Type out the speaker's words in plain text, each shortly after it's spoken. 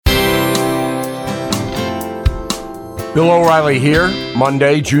Bill O'Reilly here,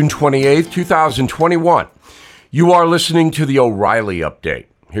 Monday, June 28th, 2021. You are listening to the O'Reilly Update.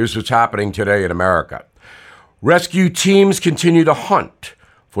 Here's what's happening today in America. Rescue teams continue to hunt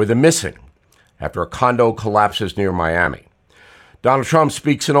for the missing after a condo collapses near Miami. Donald Trump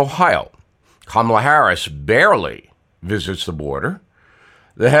speaks in Ohio. Kamala Harris barely visits the border.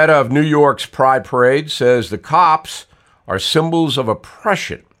 The head of New York's Pride Parade says the cops are symbols of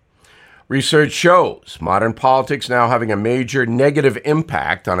oppression. Research shows modern politics now having a major negative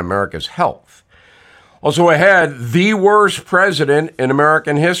impact on America's health. Also ahead, the worst president in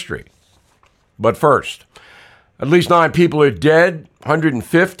American history. But first, at least 9 people are dead,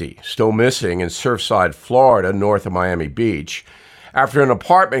 150 still missing in Surfside, Florida, north of Miami Beach, after an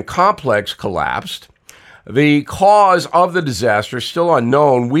apartment complex collapsed. The cause of the disaster is still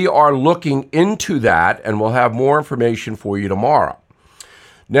unknown. We are looking into that, and we'll have more information for you tomorrow.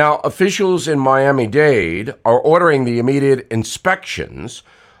 Now, officials in Miami-Dade are ordering the immediate inspections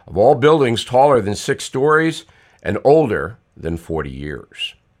of all buildings taller than 6 stories and older than 40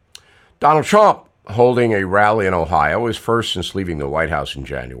 years. Donald Trump holding a rally in Ohio, his first since leaving the White House in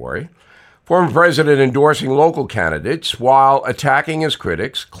January. Former president endorsing local candidates while attacking his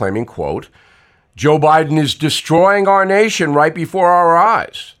critics, claiming, quote, Joe Biden is destroying our nation right before our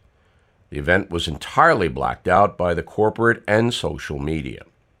eyes. The event was entirely blacked out by the corporate and social media.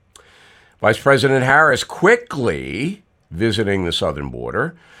 Vice President Harris quickly visiting the southern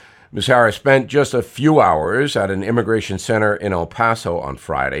border. Ms. Harris spent just a few hours at an immigration center in El Paso on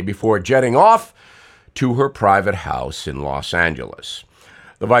Friday before jetting off to her private house in Los Angeles.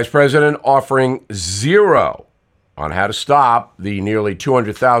 The vice president offering zero on how to stop the nearly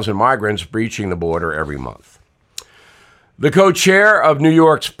 200,000 migrants breaching the border every month. The co-chair of New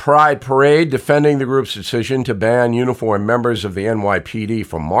York's Pride Parade defending the group's decision to ban uniformed members of the NYPD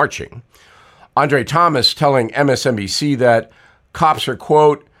from marching. Andre Thomas telling MSNBC that cops are,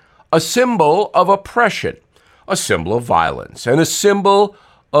 quote, a symbol of oppression, a symbol of violence, and a symbol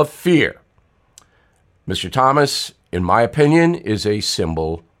of fear. Mr. Thomas, in my opinion, is a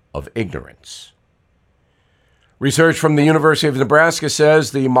symbol of ignorance. Research from the University of Nebraska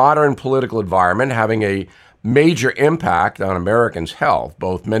says the modern political environment having a major impact on Americans' health,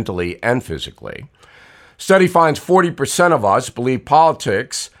 both mentally and physically. Study finds 40% of us believe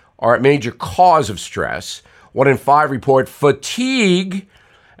politics are a major cause of stress. 1 in 5 report fatigue,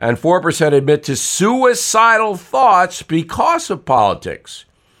 and 4% admit to suicidal thoughts because of politics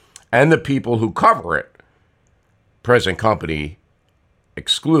and the people who cover it. Present company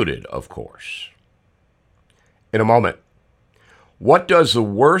excluded, of course. In a moment, what does the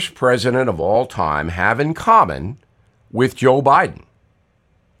worst president of all time have in common with Joe Biden?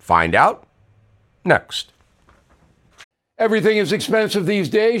 Find out next. Everything is expensive these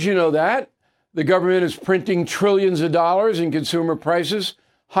days, you know that. The government is printing trillions of dollars and consumer prices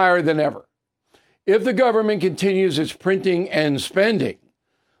higher than ever. If the government continues its printing and spending,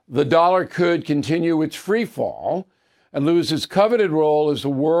 the dollar could continue its free fall and lose its coveted role as the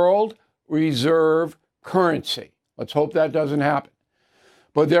world reserve currency. Let's hope that doesn't happen.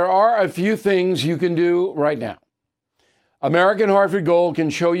 But there are a few things you can do right now. American Hartford Gold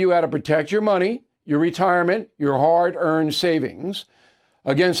can show you how to protect your money, your retirement, your hard-earned savings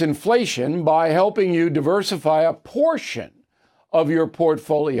against inflation by helping you diversify a portion of your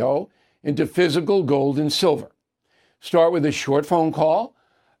portfolio into physical gold and silver. Start with a short phone call,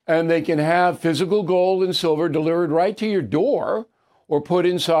 and they can have physical gold and silver delivered right to your door or put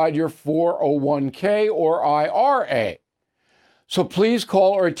inside your 401k or IRA. So please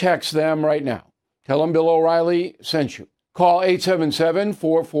call or text them right now. Tell them Bill O'Reilly sent you. Call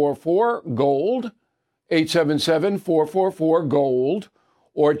 877-444-GOLD, 877-444-GOLD,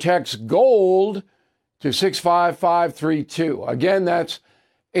 or text GOLD to 65532. Again, that's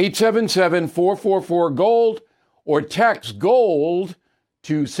 877-444-GOLD, or text GOLD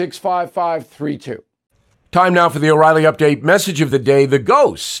to 65532. Time now for the O'Reilly Update message of the day. The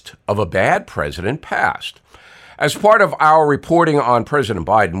ghost of a bad president passed. As part of our reporting on President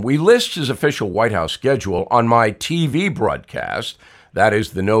Biden, we list his official White House schedule on my TV broadcast, that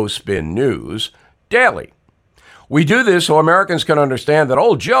is the No Spin News, daily. We do this so Americans can understand that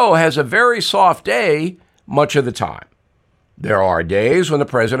old Joe has a very soft day much of the time. There are days when the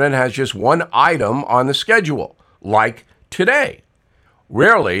president has just one item on the schedule, like today.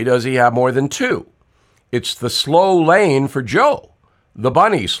 Rarely does he have more than 2. It's the slow lane for Joe, the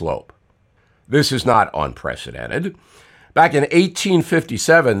bunny slope. This is not unprecedented. Back in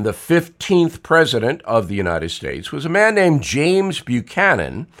 1857, the 15th president of the United States was a man named James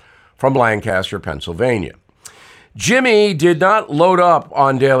Buchanan from Lancaster, Pennsylvania. Jimmy did not load up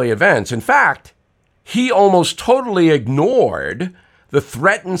on daily events. In fact, he almost totally ignored the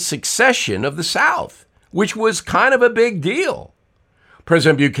threatened secession of the South, which was kind of a big deal.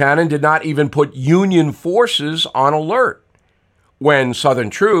 President Buchanan did not even put Union forces on alert. When Southern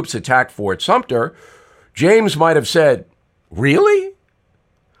troops attacked Fort Sumter, James might have said, "Really?"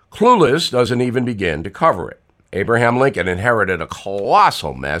 Clueless doesn't even begin to cover it. Abraham Lincoln inherited a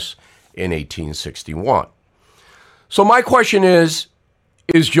colossal mess in 1861. So my question is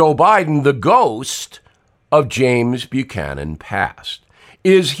Joe Biden the ghost of James Buchanan past?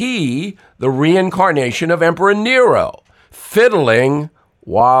 Is he the reincarnation of Emperor Nero, fiddling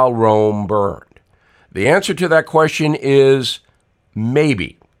while Rome burned? The answer to that question is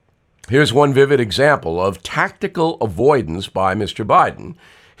maybe. Here's one vivid example of tactical avoidance by Mr. Biden,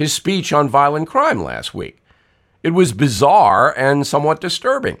 his speech on violent crime last week. It was bizarre and somewhat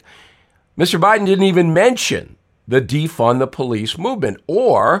disturbing. Mr. Biden didn't even mention the defund the police movement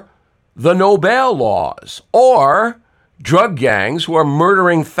or the no bail laws or drug gangs who are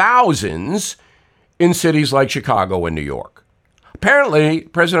murdering thousands in cities like Chicago and New York. Apparently,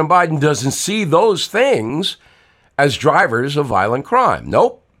 President Biden doesn't see those things as drivers of violent crime.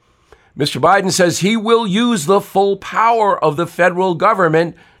 Nope. Mr. Biden says he will use the full power of the federal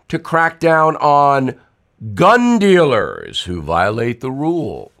government to crack down on gun dealers who violate the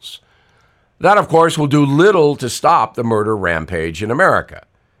rules. That, of course, will do little to stop the murder rampage in America.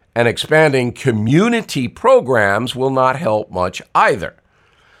 And expanding community programs will not help much either.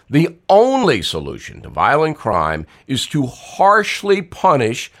 The only solution to violent crime is to harshly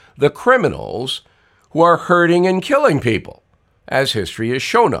punish the criminals who are hurting and killing people, as history has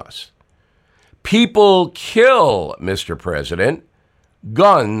shown us. People kill, Mr. President.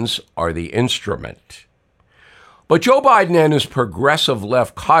 Guns are the instrument. But Joe Biden and his progressive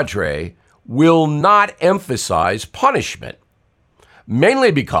left cadre will not emphasize punishment,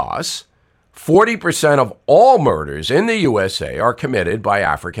 mainly because 40% of all murders in the USA are committed by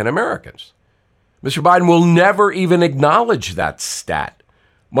African Americans. Mr. Biden will never even acknowledge that stat,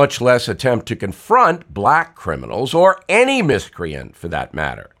 much less attempt to confront black criminals or any miscreant for that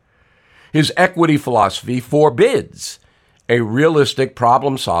matter. His equity philosophy forbids a realistic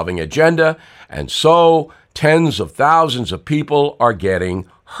problem-solving agenda, and so tens of thousands of people are getting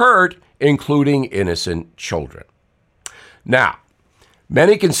hurt, including innocent children. Now,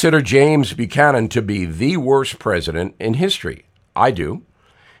 many consider James Buchanan to be the worst president in history. I do.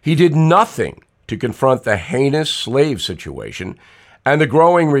 He did nothing to confront the heinous slave situation and the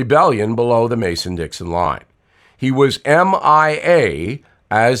growing rebellion below the Mason-Dixon line. He was MIA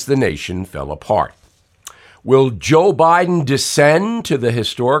as the nation fell apart. Will Joe Biden descend to the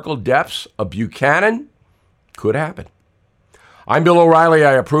historical depths of Buchanan? Could happen. I'm Bill O'Reilly.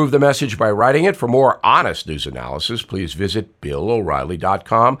 I approve the message by writing it. For more honest news analysis, please visit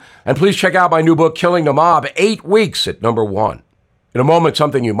BillO'Reilly.com. And please check out my new book, Killing the Mob, 8 weeks at #1. In a moment,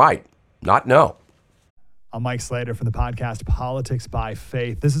 something you might not know. I'm Mike Slater from the podcast Politics by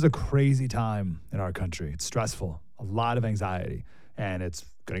Faith. This is a crazy time in our country. It's stressful, a lot of anxiety, and it's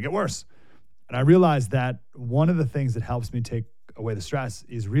going to get worse. And I realized that one of the things that helps me take away the stress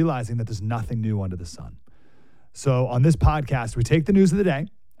is realizing that there's nothing new under the sun. So on this podcast, we take the news of the day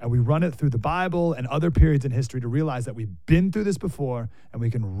and we run it through the Bible and other periods in history to realize that we've been through this before and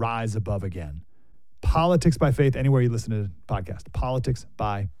we can rise above again. Politics by Faith, anywhere you listen to the podcast. Politics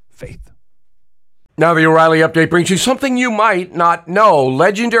by Faith. Now the O'Reilly Update brings you something you might not know.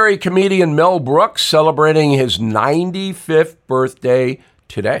 Legendary comedian Mel Brooks celebrating his 95th birthday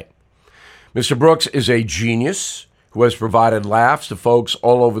today. Mr. Brooks is a genius who has provided laughs to folks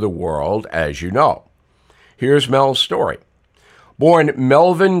all over the world, as you know. Here's Mel's story. Born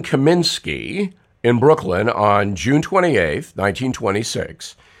Melvin Kaminsky in Brooklyn on June 28,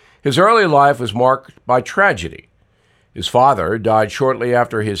 1926, his early life was marked by tragedy. His father died shortly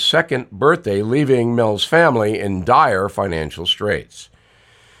after his second birthday, leaving Mel's family in dire financial straits.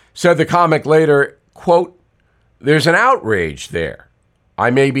 Said the comic later, quote, "There's an outrage there. I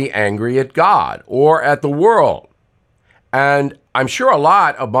may be angry at God or at the world. And I'm sure a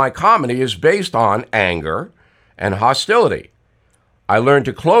lot of my comedy is based on anger and hostility. I learned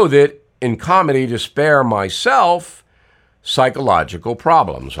to clothe it in comedy to spare myself psychological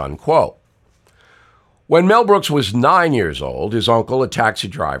problems," unquote. When Mel Brooks was 9 years old, his uncle, a taxi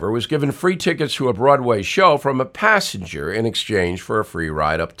driver, was given free tickets to a Broadway show from a passenger in exchange for a free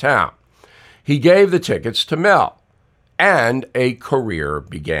ride uptown. He gave the tickets to Mel, and a career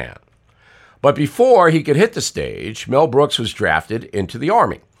began. But before he could hit the stage, Mel Brooks was drafted into the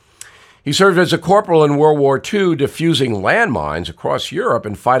Army. He served as a corporal in World War II, defusing landmines across Europe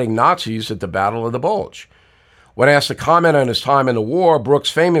and fighting Nazis at the Battle of the Bulge. When asked to comment on his time in the war, Brooks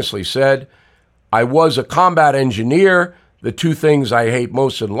famously said, I was a combat engineer. The two things I hate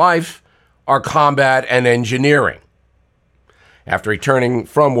most in life are combat and engineering. After returning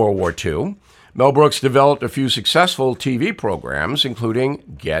from World War II, Mel Brooks developed a few successful TV programs,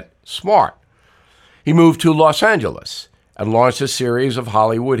 including Get Smart. He moved to Los Angeles and launched a series of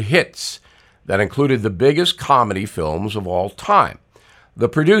Hollywood hits that included the biggest comedy films of all time: The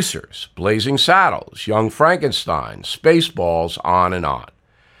Producers, Blazing Saddles, Young Frankenstein, Spaceballs, on and on.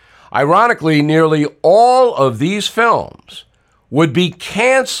 Ironically, nearly all of these films would be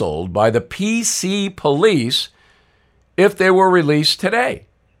canceled by the PC police if they were released today.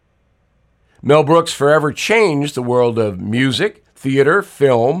 Mel Brooks forever changed the world of music, theater,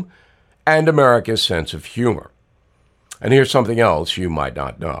 film, and America's sense of humor. And here's something else you might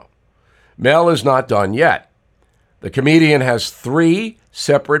not know. Mel is not done yet. The comedian has 3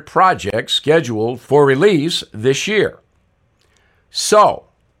 separate projects scheduled for release this year. So,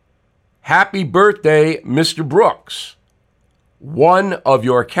 happy birthday, Mr. Brooks. One of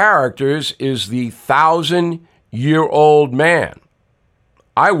your characters is the 1,000-year-old man.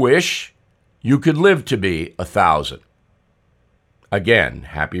 I wish you could live to be 1,000. Again,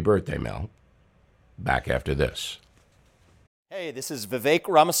 happy birthday, Mel. Back after this. Hey, this is Vivek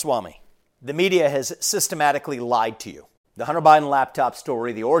Ramaswamy. The media has systematically lied to you. The Hunter Biden laptop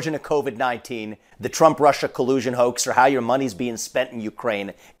story, the origin of COVID-19, the Trump-Russia collusion hoax, or how your money's being spent in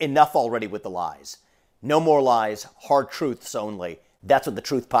Ukraine. Enough already with the lies. No more lies, hard truths only. That's what the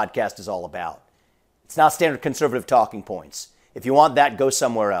Truth Podcast is all about. It's not standard conservative talking points. If you want that, go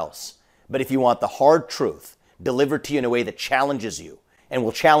somewhere else. But if you want the hard truth delivered to you in a way that challenges you and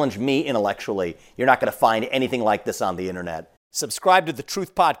will challenge me intellectually, you're not going to find anything like this on the internet. Subscribe to the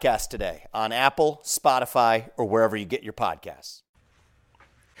Truth Podcast today on Apple, Spotify, or wherever you get your podcasts.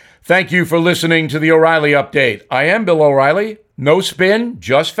 Thank you for listening to the O'Reilly Update. I am Bill O'Reilly. No spin,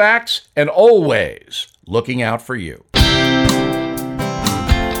 just facts, and always looking out for you.